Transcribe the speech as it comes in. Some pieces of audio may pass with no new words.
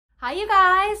Hi you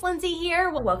guys, Lindsay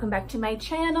here. Welcome back to my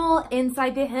channel,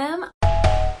 Inside the Hem.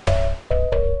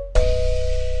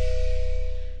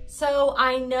 So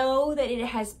I know that it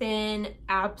has been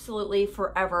absolutely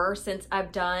forever since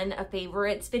I've done a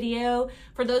favorites video.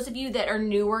 For those of you that are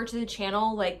newer to the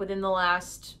channel, like within the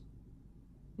last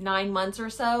 9 months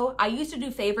or so, I used to do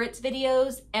favorites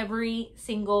videos every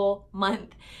single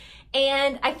month.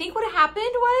 And I think what happened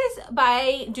was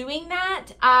by doing that,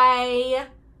 I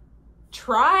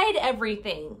tried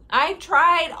everything. I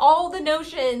tried all the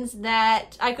notions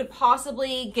that I could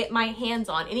possibly get my hands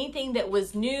on. Anything that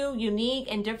was new, unique,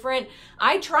 and different,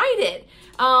 I tried it.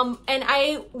 And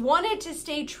I wanted to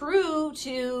stay true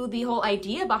to the whole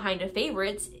idea behind a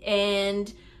favorites,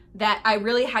 and that I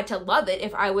really had to love it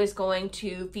if I was going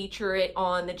to feature it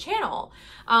on the channel.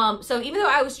 So even though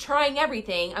I was trying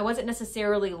everything, I wasn't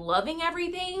necessarily loving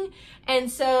everything. And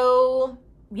so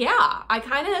yeah, I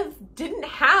kind of didn't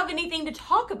have anything to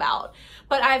talk about,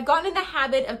 but I've gotten in the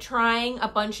habit of trying a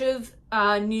bunch of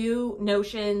new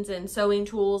notions and sewing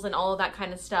tools and all of that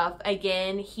kind of stuff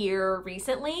again here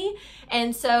recently.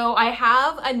 And so I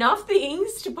have enough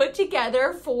things to put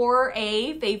together for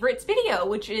a favorites video,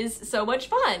 which is so much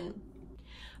fun.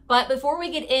 But before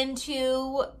we get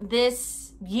into this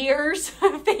year's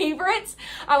favorites,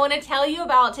 I want to tell you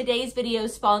about today's video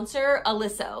sponsor,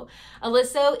 Oliso.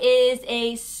 Oliso is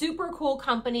a super cool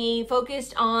company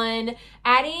focused on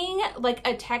adding like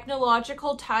a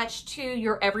technological touch to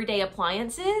your everyday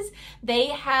appliances. They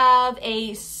have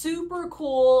a super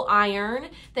cool iron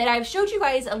that I've showed you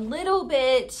guys a little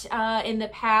bit in the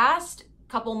past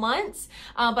couple months,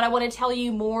 but I want to tell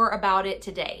you more about it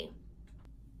today.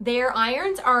 Their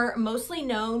irons are mostly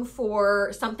known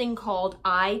for something called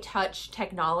iTouch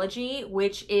technology,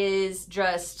 which is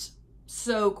just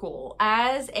so cool.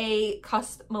 As a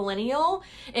cusp millennial,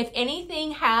 if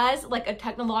anything has like a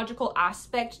technological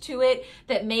aspect to it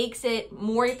that makes it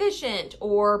more efficient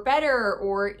or better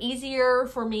or easier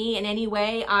for me in any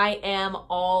way, I am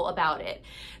all about it.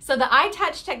 So the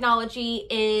iTouch technology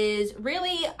is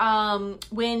really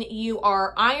when you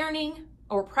are ironing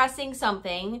or pressing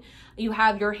something, you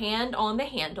have your hand on the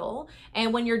handle,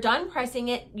 and when you're done pressing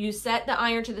it, you set the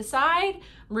iron to the side,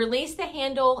 release the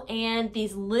handle, and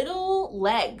these little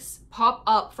legs pop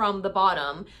up from the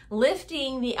bottom,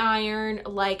 lifting the iron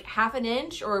like 1/2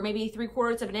 inch or maybe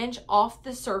 3/4 inch off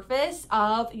the surface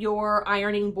of your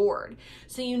ironing board.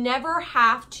 So you never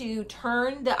have to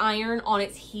turn the iron on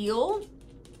its heel.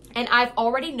 And I've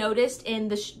already noticed in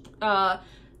the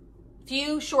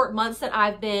few short months that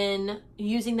I've been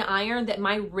using the iron that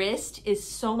my wrist is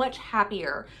so much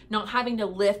happier not having to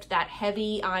lift that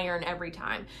heavy iron every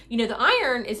time. You know, the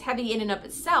iron is heavy in and of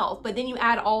itself, but then you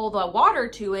add all the water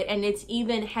to it and it's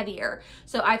even heavier.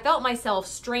 So I felt myself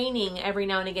straining every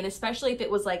now and again, especially if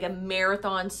it was like a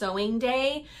marathon sewing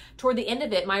day. Toward the end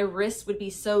of it, my wrist would be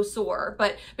so sore.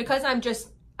 But because I'm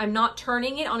not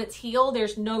turning it on its heel,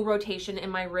 there's no rotation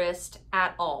in my wrist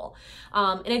at all.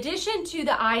 In addition to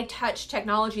the iTouch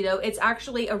technology though, it's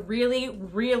actually a really,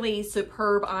 really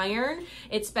superb iron.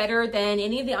 It's better than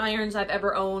any of the irons I've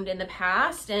ever owned in the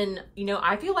past. And you know,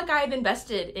 I feel like I've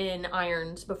invested in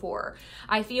irons before.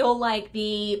 I feel like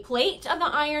the plate of the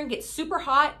iron gets super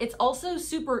hot. It's also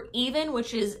super even,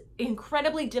 which is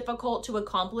incredibly difficult to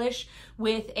accomplish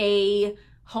with a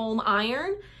home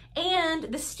iron. And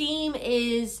the steam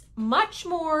is much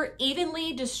more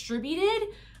evenly distributed,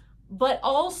 but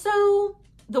also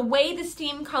the way the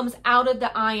steam comes out of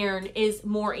the iron is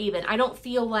more even. I don't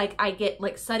feel like I get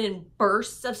like sudden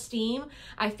bursts of steam.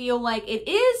 I feel like it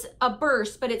is a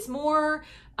burst, but it's more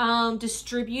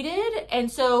distributed, and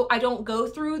so I don't go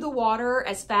through the water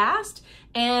as fast,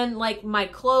 and like my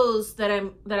clothes that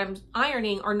I'm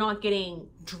ironing are not getting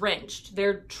drenched.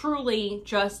 They're truly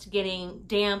just getting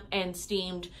damp and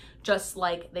steamed just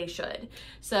like they should.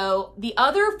 So the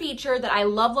other feature that I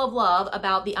love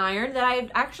about the iron that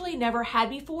I've actually never had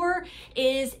before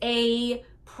is a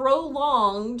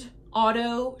prolonged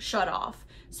auto shut off.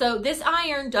 So this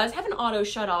iron does have an auto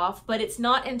shut off, but it's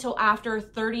not until after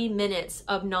 30 minutes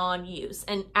of non-use.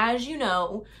 And as you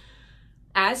know,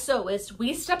 as sewists,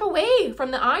 we step away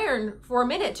from the iron for a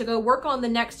minute to go work on the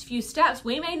next few steps.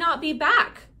 We may not be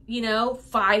back, you know,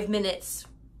 5 minutes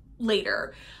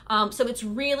later. So it's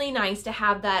really nice to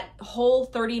have that whole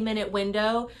 30-minute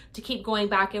window to keep going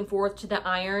back and forth to the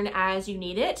iron as you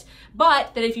need it.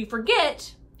 But that if you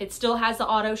forget, it still has the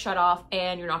auto shut off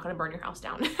and you're not going to burn your house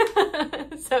down.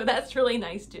 So that's really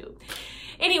nice too.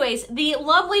 Anyways, the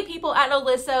lovely people at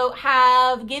Oliso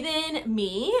have given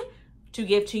me to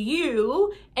give to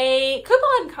you a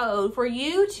coupon code for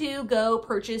you to go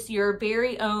purchase your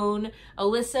very own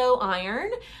Oliso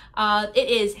iron. It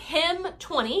is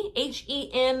HEM20,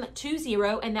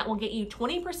 HEM20, and that will get you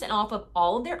 20% off of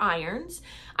all of their irons.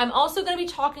 I'm also going to be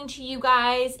talking to you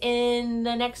guys in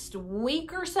the next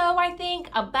week or so, I think,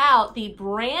 about the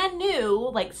brand new,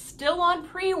 like still on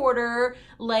pre-order,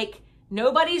 like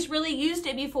nobody's really used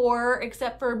it before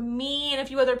except for me and a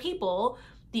few other people,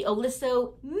 the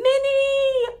Oliso Mini.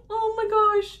 Oh my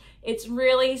gosh. It's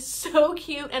really so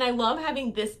cute. And I love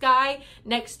having this guy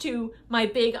next to my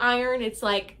big iron. It's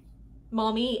like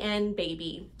mommy and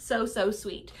baby. So, so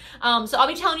sweet. So I'll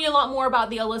be telling you a lot more about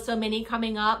the Oliso Mini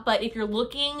coming up. But if you're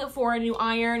looking for a new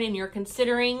iron and you're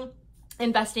considering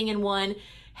investing in one,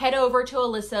 head over to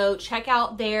Oliso, check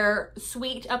out their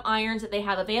suite of irons that they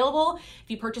have available.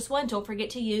 If you purchase one, don't forget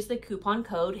to use the coupon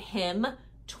code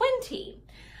HEM20.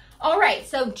 All right,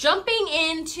 so jumping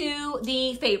into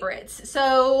the favorites.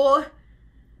 So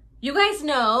you guys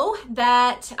know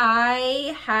that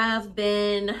I have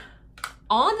been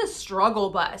on the struggle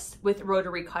bus with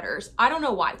rotary cutters. I don't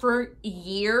know why. For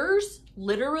years,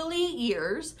 literally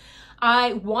years,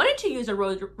 I wanted to use a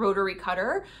rotary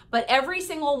cutter, but every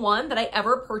single one that I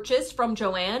ever purchased from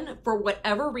Joann, for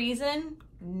whatever reason,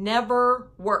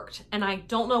 never worked. And I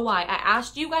don't know why. I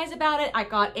asked you guys about it. I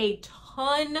got a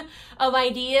ton of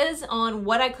ideas on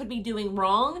what I could be doing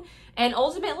wrong. And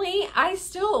ultimately, I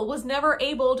still was never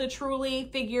able to truly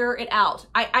figure it out.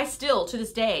 I still, to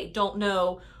this day, don't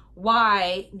know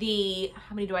why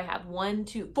how many do I have? 1,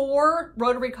 2, 4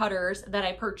 rotary cutters that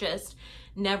I purchased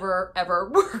never ever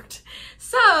worked.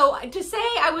 So to say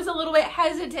I was a little bit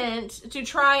hesitant to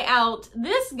try out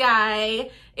this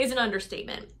guy is an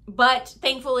understatement, but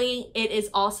thankfully it is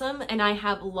awesome and I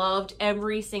have loved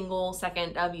every single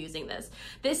second of using this.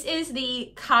 This is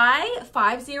the Kai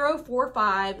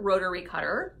 5045 rotary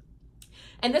cutter.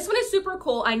 And this one is super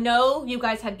cool. I know you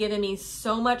guys have given me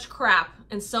so much crap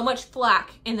and so much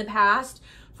flack in the past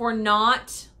for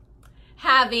not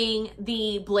having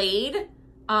the blade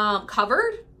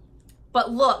covered,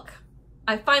 but look,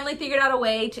 I finally figured out a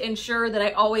way to ensure that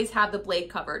I always have the blade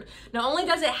covered. Not only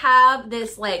does it have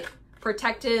this like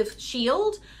protective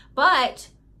shield, but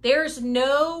there's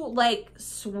no like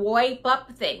swipe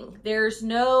up thing. There's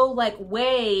no like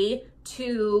way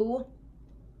to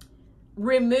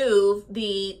remove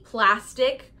the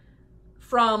plastic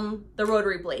from the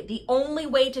rotary blade. The only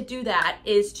way to do that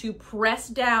is to press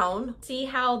down. See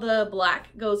how the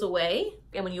black goes away?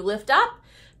 And when you lift up,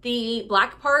 the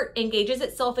black part engages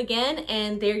itself again,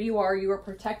 and there you are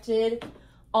protected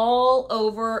all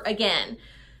over again.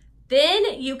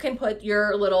 Then you can put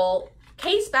your little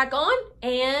case back on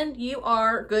and you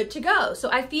are good to go.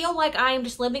 So I feel like I am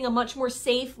just living a much more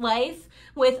safe life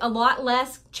with a lot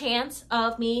less chance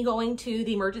of me going to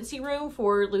the emergency room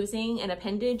for losing an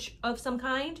appendage of some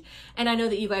kind. And I know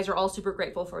that you guys are all super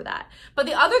grateful for that. But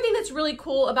the other thing that's really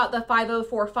cool about the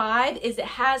 5045 is it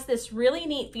has this really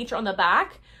neat feature on the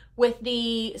back with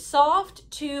the soft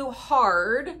to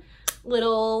hard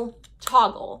little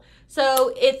toggle.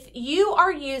 So if you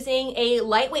are using a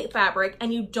lightweight fabric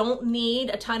and you don't need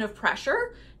a ton of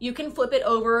pressure, you can flip it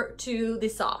over to the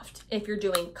soft. If you're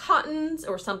doing cottons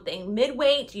or something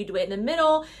mid-weight, you do it in the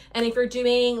middle. And if you're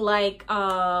doing like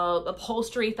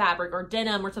upholstery fabric or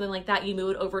denim or something like that, you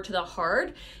move it over to the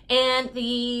hard. And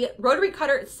the rotary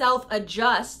cutter itself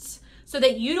adjusts so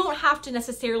that you don't have to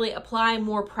necessarily apply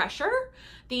more pressure.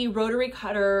 The rotary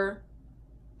cutter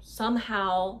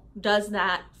somehow does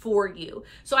that for you.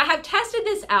 So I have tested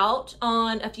this out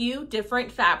on a few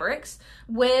different fabrics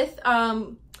with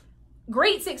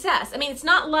great success. I mean, it's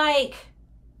not like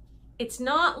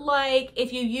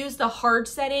if you use the hard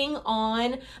setting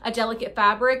on a delicate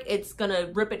fabric, it's gonna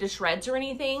rip it to shreds or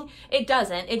anything. It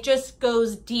doesn't. It just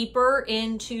goes deeper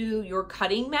into your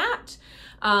cutting mat.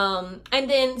 And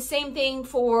then same thing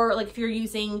for like if you're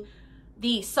using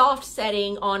the soft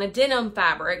setting on a denim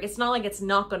fabric, it's not like it's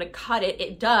not gonna cut it.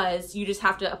 It does. You just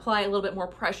have to apply a little bit more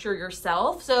pressure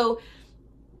yourself. So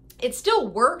it still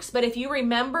works, but if you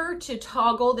remember to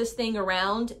toggle this thing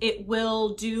around, it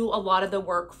will do a lot of the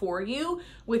work for you,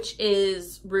 which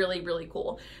is really, really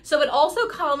cool. So it also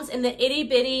comes in the itty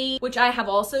bitty, which I have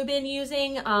also been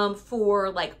using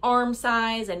for like arm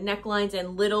size and necklines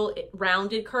and little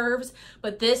rounded curves.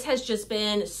 But this has just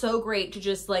been so great to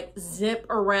just like zip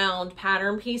around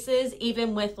pattern pieces,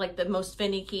 even with like the most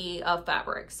finicky of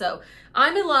fabrics. So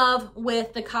I'm in love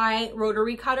with the Kai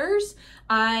rotary cutters.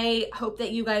 I hope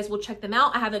that you guys will check them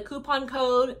out. I have a coupon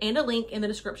code and a link in the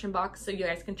description box so you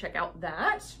guys can check out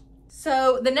that.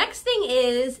 So the next thing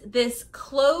is this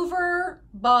Clover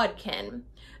bodkin.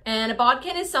 And a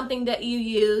bodkin is something that you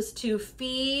use to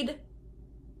feed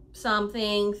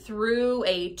something through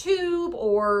a tube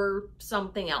or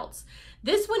something else.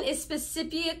 This one is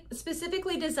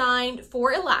specifically designed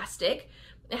for elastic.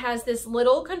 It has this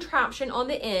little contraption on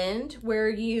the end where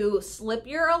you slip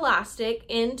your elastic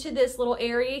into this little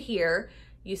area here.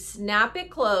 You snap it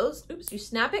closed, you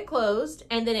snap it closed,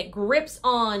 and then it grips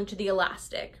on to the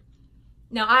elastic.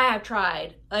 Now, I have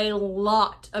tried a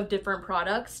lot of different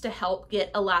products to help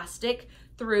get elastic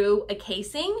through a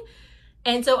casing.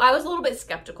 And so I was a little bit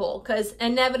skeptical because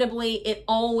inevitably it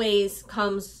always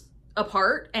comes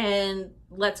apart and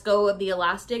lets go of the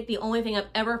elastic. The only thing I've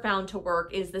ever found to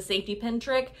work is the safety pin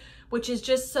trick, which is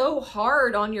just so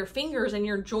hard on your fingers and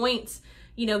your joints,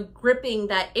 you know, gripping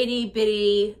that itty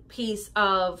bitty piece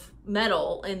of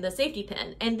metal in the safety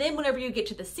pin. And then whenever you get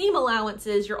to the seam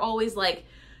allowances, you're always like,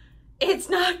 it's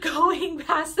not going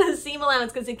past the seam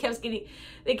allowance because they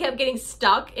kept getting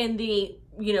stuck in the,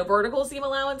 you know, vertical seam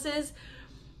allowances.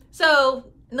 So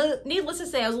needless to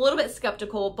say, I was a little bit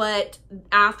skeptical, but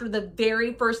after the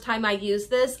very first time I used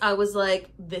this, I was like,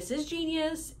 this is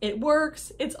genius. It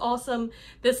works. It's awesome.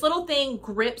 This little thing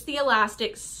grips the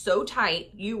elastic so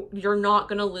tight, you're not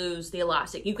going to lose the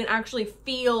elastic. You can actually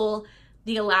feel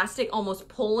the elastic almost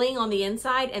pulling on the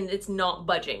inside and it's not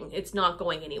budging. It's not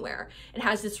going anywhere. It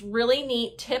has this really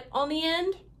neat tip on the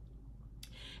end.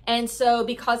 And so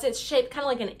because it's shaped kind of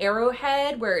like an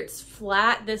arrowhead where it's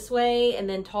flat this way and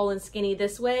then tall and skinny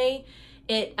this way,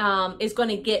 it is going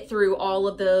to get through all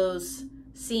of those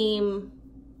seam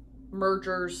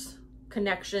mergers,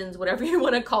 connections, whatever you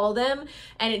want to call them.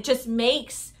 And it just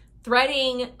makes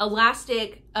threading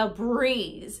elastic a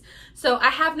breeze. So I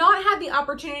have not had the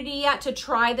opportunity yet to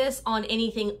try this on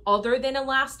anything other than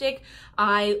elastic.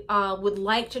 I would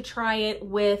like to try it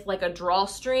with like a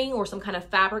drawstring or some kind of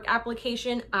fabric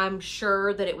application. I'm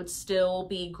sure that it would still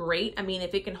be great. I mean,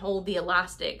 if it can hold the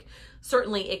elastic,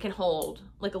 certainly it can hold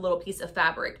like a little piece of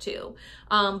fabric too.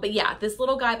 But yeah, this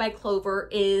little guy by Clover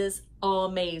is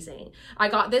amazing. I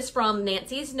got this from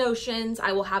Nancy's Notions.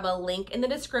 I will have a link in the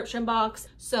description box,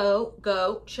 so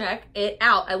go check it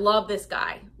out. I love this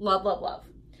guy. Love, love, love.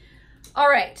 All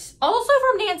right, also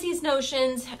from Nancy's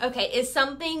Notions, okay, is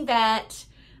something that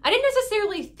I didn't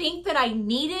necessarily think that I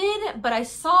needed, but I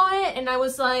saw it and I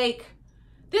was like,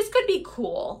 this could be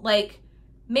cool. Like,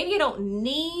 maybe I don't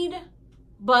need,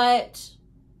 but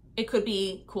it could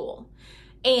be cool.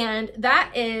 And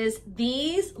that is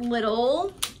these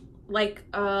little, like,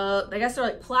 I guess they're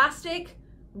like plastic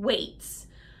weights.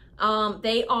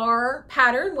 They are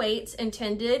pattern weights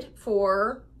intended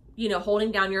for, you know,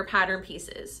 holding down your pattern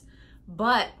pieces.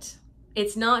 But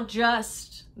it's not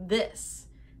just this.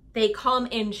 They come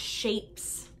in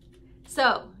shapes.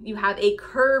 So you have a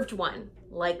curved one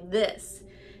like this.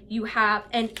 You have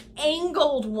an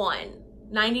angled one,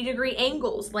 90-degree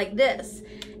angles like this.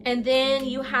 And then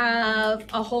you have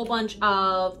a whole bunch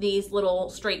of these little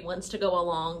straight ones to go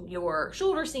along your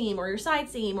shoulder seam or your side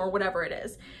seam or whatever it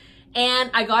is.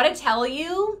 And I gotta tell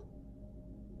you,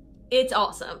 it's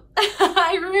awesome.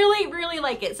 I really, really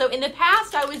like it. So in the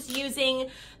past, I was using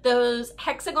those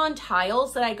hexagon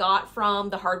tiles that I got from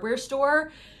the hardware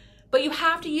store, but you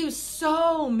have to use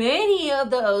so many of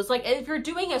those. Like if you're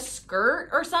doing a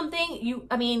skirt or something,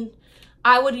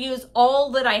 I would use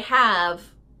all that I have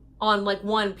on like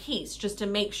one piece just to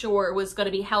make sure it was going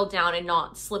to be held down and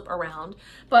not slip around.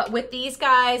 But with these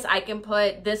guys, I can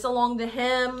put this along the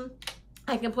hem.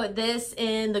 I can put this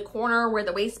in the corner where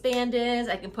the waistband is.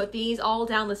 I can put these all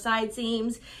down the side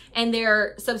seams, and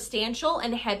they're substantial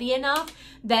and heavy enough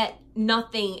that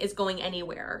nothing is going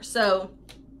anywhere. So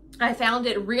I found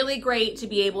it really great to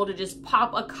be able to just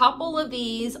pop a couple of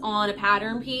these on a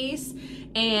pattern piece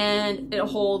and it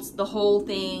holds the whole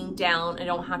thing down. I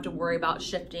don't have to worry about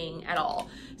shifting at all.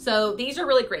 So these are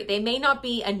really great. They may not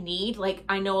be a need. Like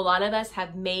I know a lot of us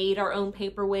have made our own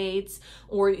paperweights,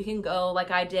 or you can go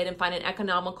like I did and find an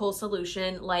economical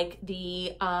solution like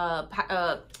the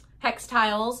hex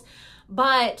tiles.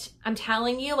 But I'm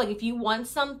telling you, like if you want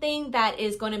something that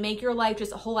is going to make your life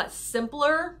just a whole lot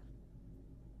simpler,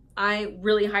 I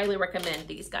really highly recommend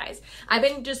these guys. I've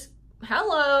been just,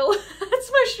 hello,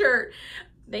 that's my shirt.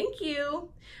 Thank you.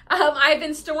 I've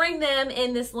been storing them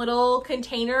in this little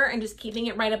container and just keeping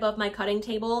it right above my cutting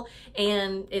table,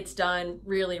 and it's done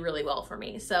really, really well for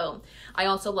me. So I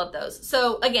also love those.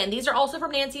 So again, these are also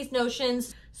from Nancy's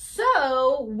Notions.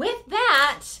 So with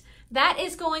that, that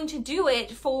is going to do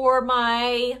it for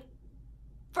my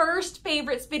first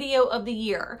favorites video of the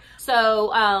year.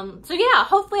 So yeah,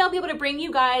 hopefully I'll be able to bring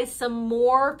you guys some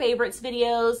more favorites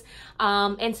videos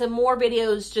and some more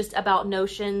videos just about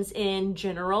Notions in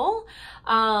general.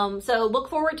 So look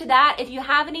forward to that. If you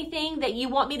have anything that you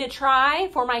want me to try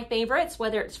for my favorites,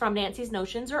 whether it's from Nancy's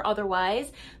Notions or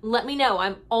otherwise, let me know.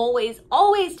 I'm always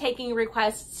taking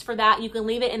requests for that. You can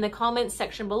leave it in the comments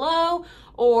section below,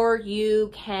 or you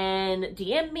can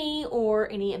DM me, or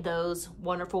any of those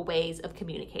wonderful ways of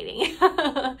communicating.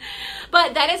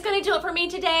 But that is going to do it for me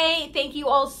today. Thank you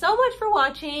all so much for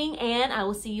watching, and I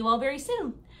will see you all very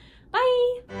soon.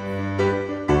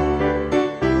 Bye.